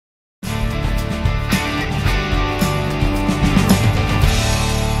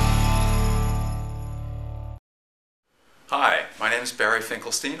name's Barry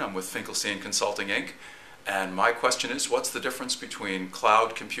Finkelstein. I'm with Finkelstein Consulting, Inc. And my question is, what's the difference between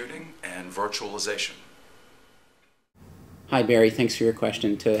cloud computing and virtualization? Hi, Barry. Thanks for your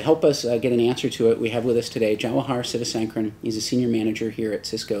question. To help us get an answer to it, we have with us today Jawahar Sivasankaran. He's a senior manager here at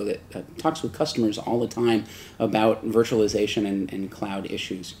Cisco that talks with customers all the time about virtualization and cloud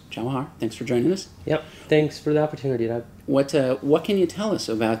issues. Jawahar, thanks for joining us. Yep, thanks for the opportunity, Doug. What can you tell us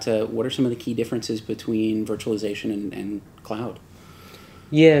about what are some of the key differences between virtualization and cloud?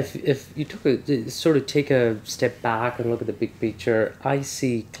 Yeah, if you take a step back and look at the big picture, I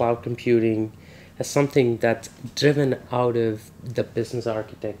see cloud computing as something that's driven out of the business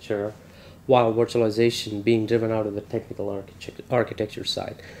architecture, while virtualization being driven out of the technical architecture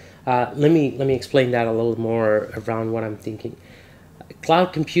side. Let me explain that a little more around what I'm thinking.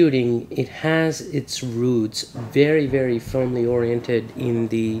 Cloud computing, it has its roots very, very firmly oriented in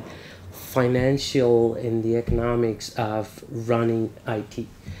the financial and the economics of running IT.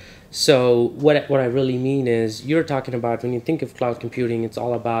 So what I really mean is, you're talking about, when you think of cloud computing, it's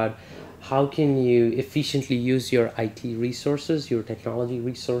all about how can you efficiently use your IT resources, your technology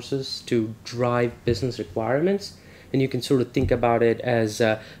resources, to drive business requirements. And you can sort of think about it as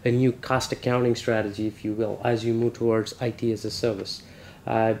a new cost accounting strategy, if you will, as you move towards IT as a service.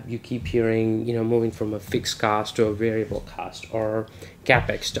 You keep hearing, moving from a fixed cost to a variable cost, or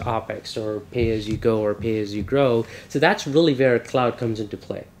CapEx to OpEx, or pay as you go or pay as you grow. So that's really where cloud comes into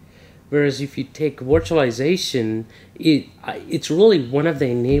play. Whereas if you take virtualization, it's really one of the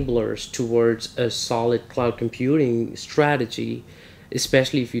enablers towards a solid cloud computing strategy,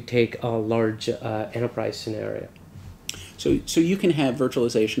 especially if you take a large enterprise scenario. So you can have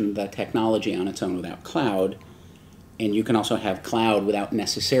virtualization, the technology on its own without cloud, and you can also have cloud without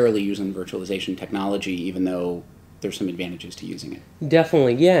necessarily using virtualization technology, even though there's some advantages to using it.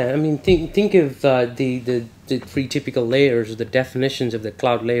 Definitely, yeah. I mean, think of the three typical layers, the definitions of the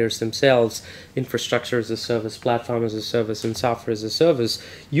cloud layers themselves: infrastructure as a service, platform as a service, and software as a service.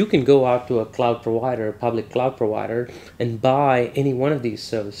 You can go out to a cloud provider, a public cloud provider, and buy any one of these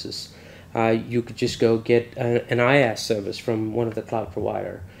services. You could just go get an IaaS service from one of the cloud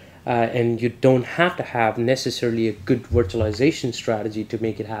provider. And you don't have to have necessarily a good virtualization strategy to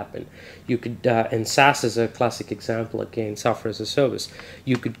make it happen. You could, and SaaS is a classic example, again, software as a service.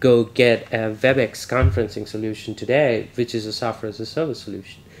 You could go get a WebEx conferencing solution today, which is a software as a service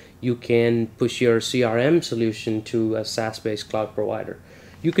solution. You can push your CRM solution to a SaaS-based cloud provider.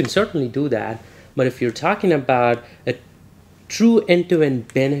 You can certainly do that, but if you're talking about a true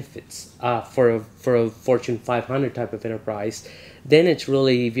end-to-end benefits for a Fortune 500 type of enterprise, then it's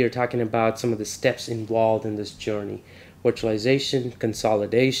really, we are talking about some of the steps involved in this journey: virtualization,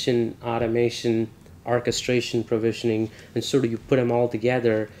 consolidation, automation, orchestration, provisioning, and sort of you put them all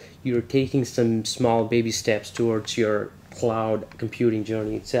together, you're taking some small baby steps towards your cloud computing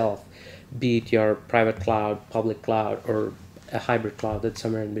journey itself, be it your private cloud, public cloud, or a hybrid cloud that's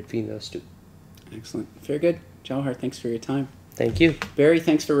somewhere in between those two. Excellent. Very good. Jawahar, thanks for your time. Thank you. Barry,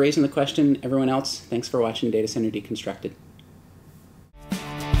 thanks for raising the question. Everyone else, thanks for watching Data Center Deconstructed.